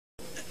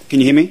Can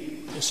you hear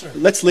me? Yes, sir.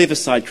 Let's leave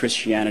aside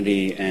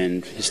Christianity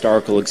and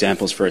historical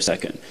examples for a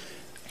second.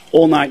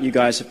 All night you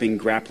guys have been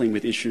grappling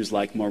with issues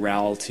like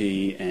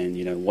morality and,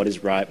 what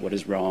is right, what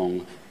is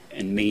wrong,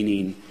 and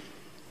meaning.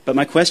 But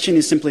my question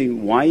is simply,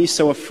 why are you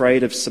so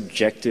afraid of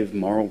subjective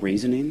moral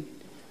reasoning?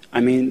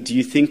 I mean, do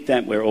you think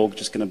that we're all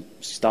just going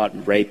to start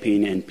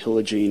raping and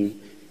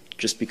pillaging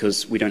just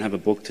because we don't have a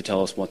book to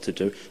tell us what to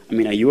do? I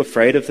mean, are you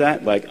afraid of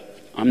that? Like,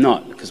 I'm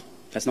not, because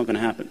that's not going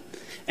to happen.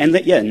 And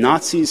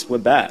Nazis were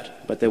bad,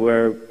 but there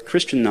were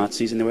Christian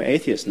Nazis and there were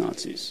atheist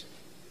Nazis.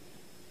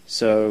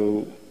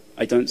 So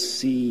I don't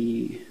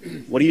see...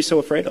 What are you so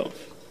afraid of?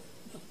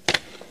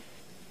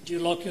 Do you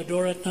lock your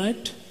door at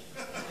night?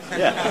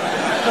 Yeah.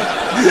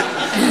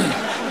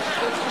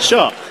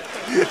 Sure.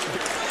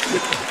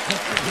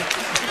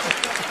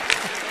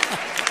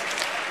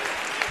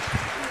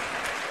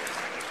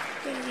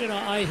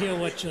 I hear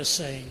what you're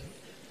saying.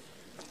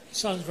 It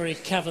sounds very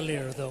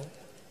cavalier, though.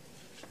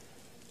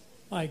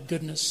 My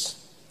goodness.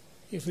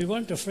 If we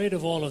weren't afraid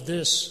of all of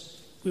this,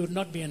 we would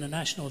not be in a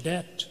national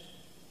debt.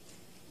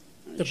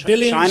 The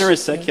billions... China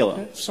is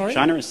secular. Sorry?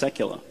 China is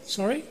secular.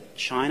 Sorry?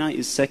 China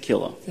is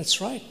secular. That's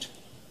right.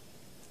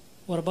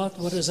 What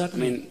does that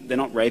mean? I mean, they're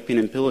not raping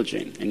and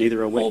pillaging, and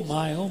neither are we. Oh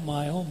my, oh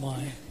my, oh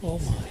my, oh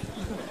my.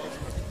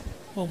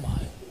 Oh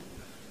my.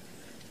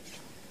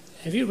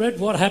 Have you read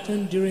what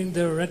happened during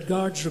the Red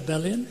Guards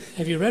Rebellion?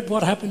 Have you read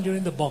what happened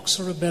during the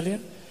Boxer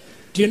Rebellion?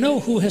 Do you know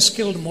who has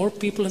killed more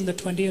people in the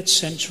 20th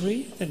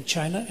century than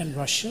China and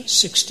Russia?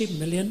 60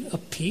 million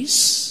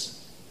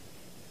apiece?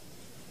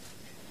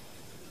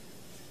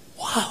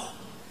 Wow.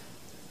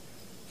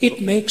 It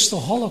makes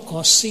the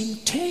Holocaust seem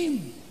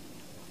tame.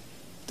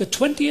 The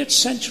 20th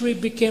century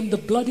became the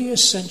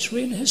bloodiest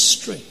century in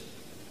history.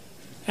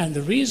 And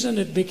the reason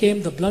it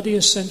became the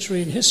bloodiest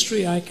century in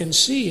history, I can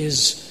see,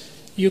 is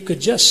you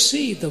could just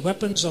see the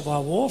weapons of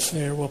our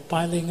warfare were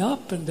piling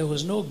up and there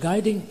was no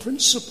guiding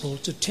principle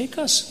to take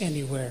us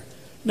anywhere.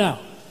 Now,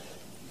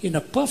 in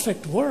a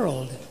perfect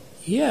world,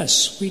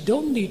 yes, we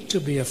don't need to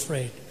be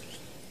afraid.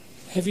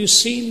 Have you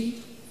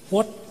seen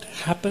what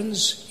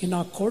happens in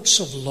our courts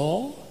of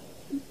law,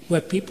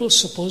 where people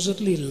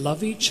supposedly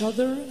love each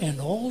other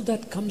and all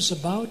that comes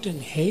about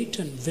in hate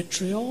and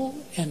vitriol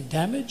and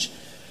damage?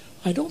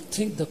 I don't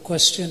think the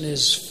question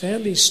is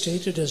fairly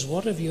stated as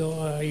what are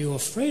you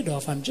afraid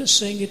of. I'm just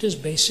saying it is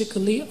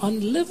basically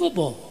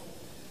unlivable.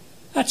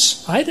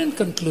 I didn't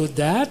conclude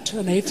that.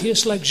 An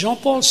atheist like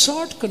Jean-Paul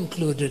Sartre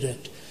concluded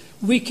it.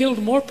 We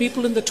killed more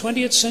people in the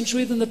 20th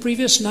century than the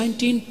previous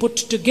 19 put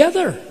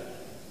together.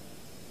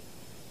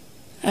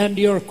 And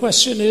your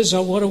question is,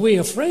 what are we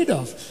afraid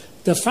of?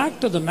 The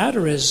fact of the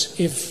matter is,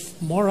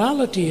 if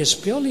morality is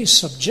purely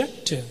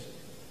subjective,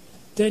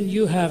 then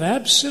you have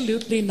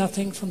absolutely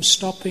nothing from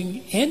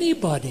stopping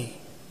anybody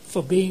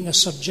for being a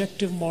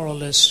subjective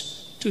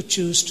moralist to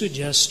choose to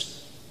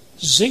just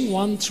zing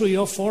one through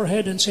your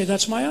forehead and say,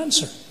 that's my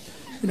answer.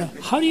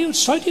 How do you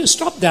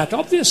stop that?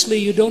 Obviously,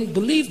 you don't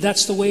believe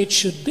that's the way it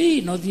should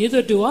be. No,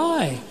 neither do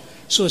I.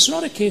 So it's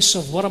not a case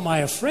of what am I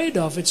afraid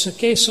of. It's a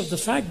case of the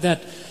fact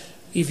that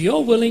if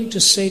you're willing to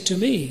say to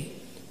me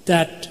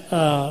that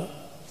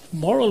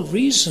moral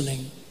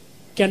reasoning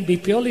can be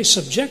purely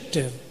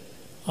subjective,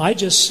 I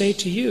just say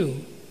to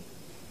you,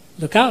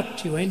 look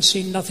out, you ain't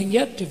seen nothing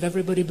yet if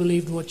everybody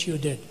believed what you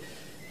did.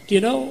 Do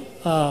you know,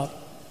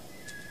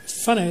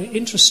 funny,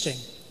 interesting,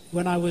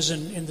 when I was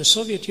in the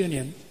Soviet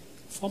Union,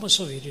 former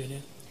Soviet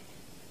Union,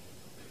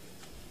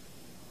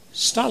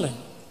 Stalin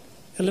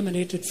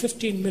eliminated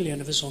 15 million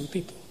of his own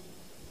people.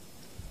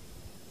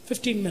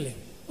 15 million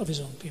of his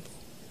own people.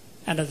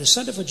 And at the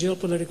Center for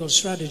Geopolitical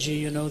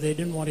Strategy, they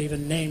didn't want to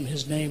even name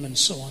his name and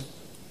so on.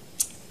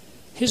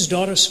 His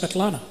daughter,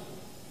 Svetlana,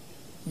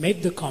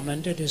 made the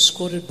comment, it is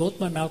quoted both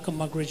by Malcolm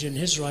Muggeridge in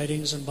his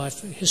writings and by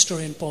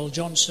historian Paul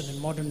Johnson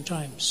in Modern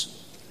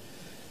Times.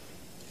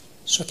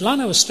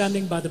 Svetlana was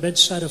standing by the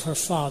bedside of her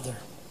father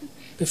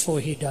before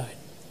he died.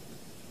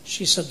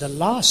 She said the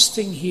last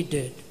thing he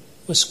did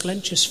was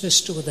clench his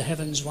fist toward the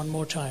heavens one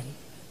more time,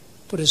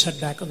 put his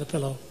head back on the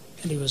pillow,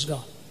 and he was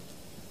gone.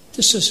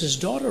 This is his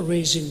daughter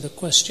raising the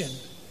question,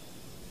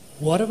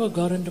 whatever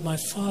got into my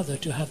father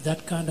to have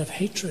that kind of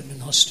hatred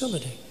and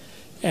hostility?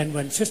 And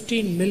when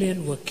 15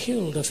 million were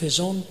killed of his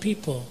own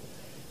people,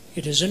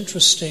 it is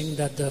interesting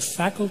that the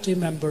faculty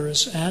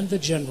members and the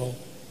general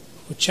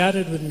who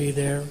chatted with me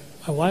there,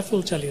 my wife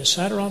will tell you,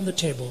 sat around the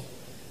table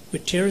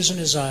with tears in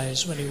his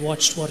eyes when he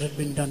watched what had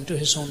been done to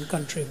his own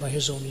country by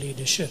his own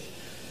leadership.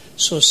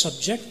 So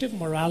subjective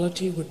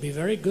morality would be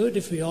very good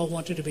if we all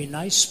wanted to be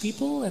nice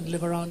people and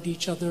live around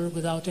each other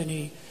without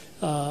any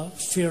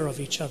fear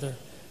of each other.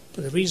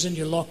 But the reason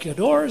you lock your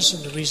doors,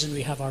 and the reason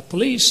we have our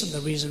police, and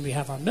the reason we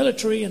have our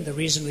military, and the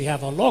reason we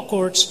have our law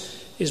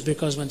courts, is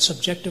because when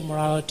subjective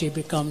morality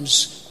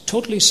becomes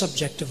totally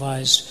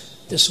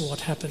subjectivized, this is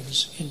what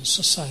happens in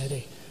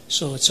society.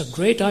 So it's a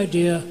great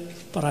idea,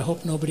 but I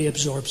hope nobody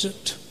absorbs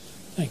it.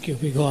 Thank you.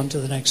 We go on to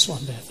the next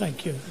one there.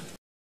 Thank you.